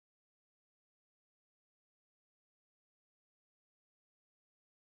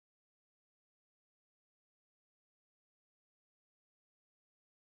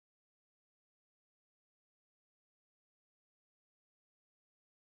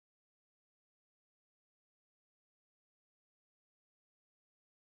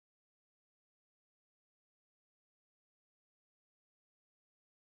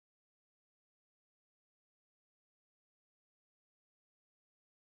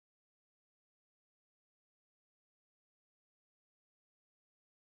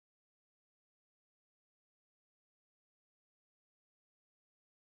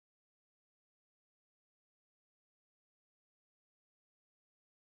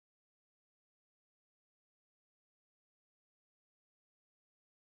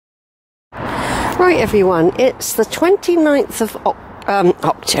Right everyone, it's the 29th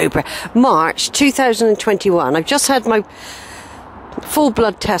of March 2021. I've just had my full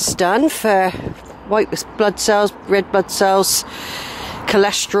blood test done for white blood cells, red blood cells,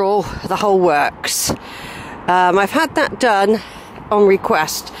 cholesterol, the whole works. I've had that done on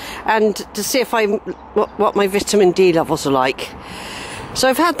request and to see if what my vitamin D levels are like. So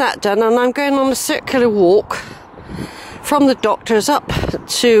I've had that done and I'm going on a circular walk from the doctor's up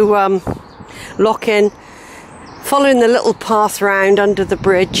to Lock-in, following the little path round under the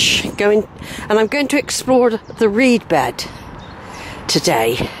bridge, and I'm going to explore the reed bed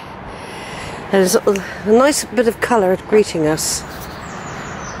today. There's a nice bit of colour greeting us.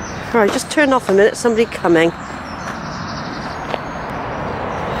 Alright, just turn off a minute, somebody coming.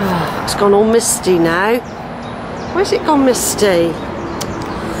 Oh, it's gone all misty now. Where's it gone misty?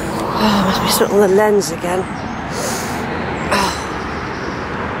 Oh, must be something on the lens again.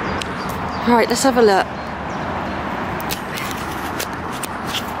 Right, let's have a look.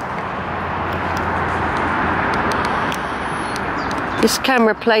 This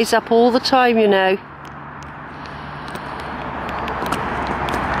camera plays up all the time, you know.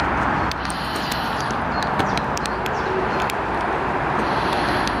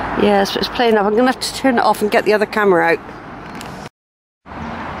 Yes, it's playing up. I'm going to have to turn it off and get the other camera out.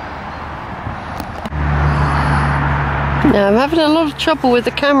 Now, I'm having a lot of trouble with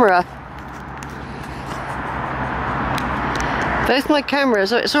the camera. Both my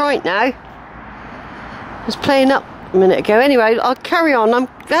cameras, it's alright now. It was playing up a minute ago. Anyway, I'll carry on. I've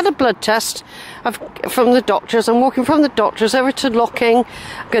had a blood test from the doctors. I'm walking from the doctors over to Lock-in.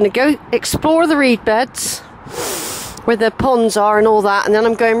 I'm going to go explore the reed beds, where the ponds are and all that. And then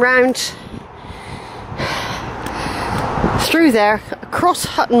I'm going round through there, across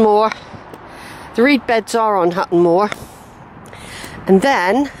Hutton Moor. The reed beds are on Hutton Moor. And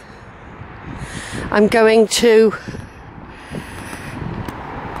then I'm going to...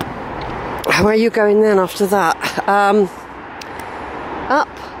 Where are you going then after that? Up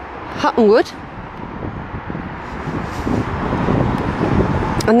Hutton Wood.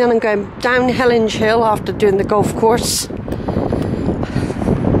 And then I'm going down Hellenge Hill after doing the golf course.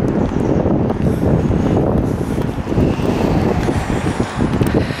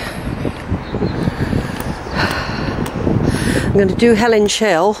 I'm going to do Hellenge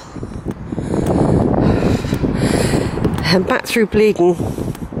Hill and back through Bleadon.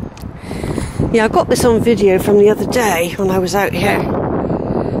 Yeah, I got this on video from the other day when I was out here.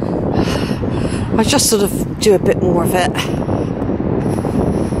 I just sort of do a bit more of it.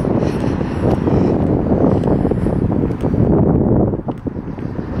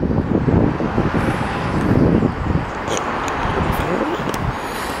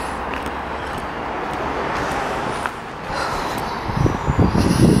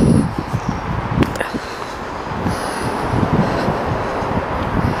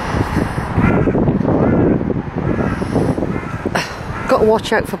 Got to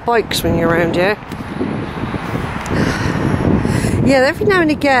watch out for bikes when you're around here. Yeah, every now and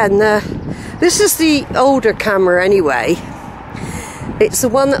again, this is the older camera anyway. It's the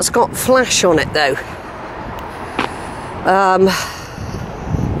one that's got flash on it though.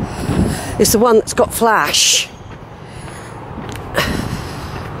 It's the one that's got flash.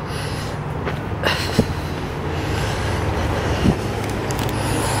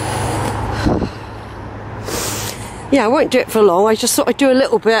 Yeah, I won't do it for long. I just thought I'd do a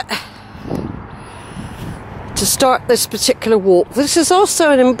little bit to start this particular walk. This is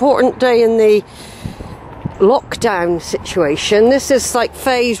also an important day in the lockdown situation. This is like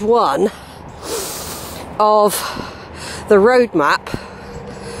phase 1 of the roadmap,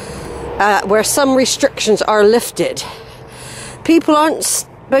 where some restrictions are lifted. People aren't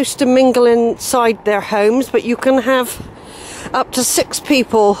supposed to mingle inside their homes, but you can have up to 6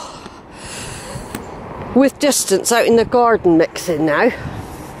 people with distance out in the garden mixing now.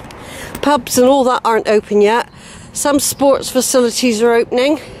 Pubs and all that aren't open yet. Some sports facilities are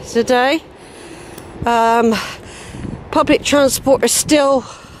opening today. Public transport is still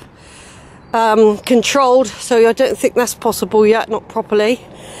controlled, so I don't think that's possible yet, not properly.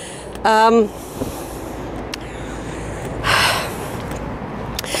 I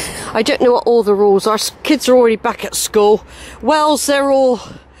don't know what all the rules are. Kids are already back at school. Wales, they're all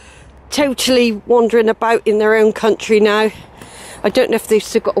totally wandering about in their own country now. I don't know if they've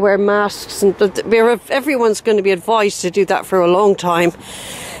still got to wear masks, and everyone's going to be advised to do that for a long time,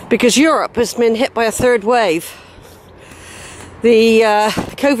 because Europe has been hit by a third wave. The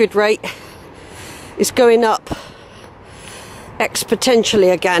COVID rate is going up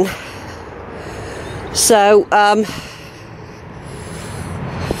exponentially again. So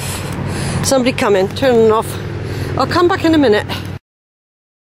Somebody coming, turning off. I'll come back in a minute.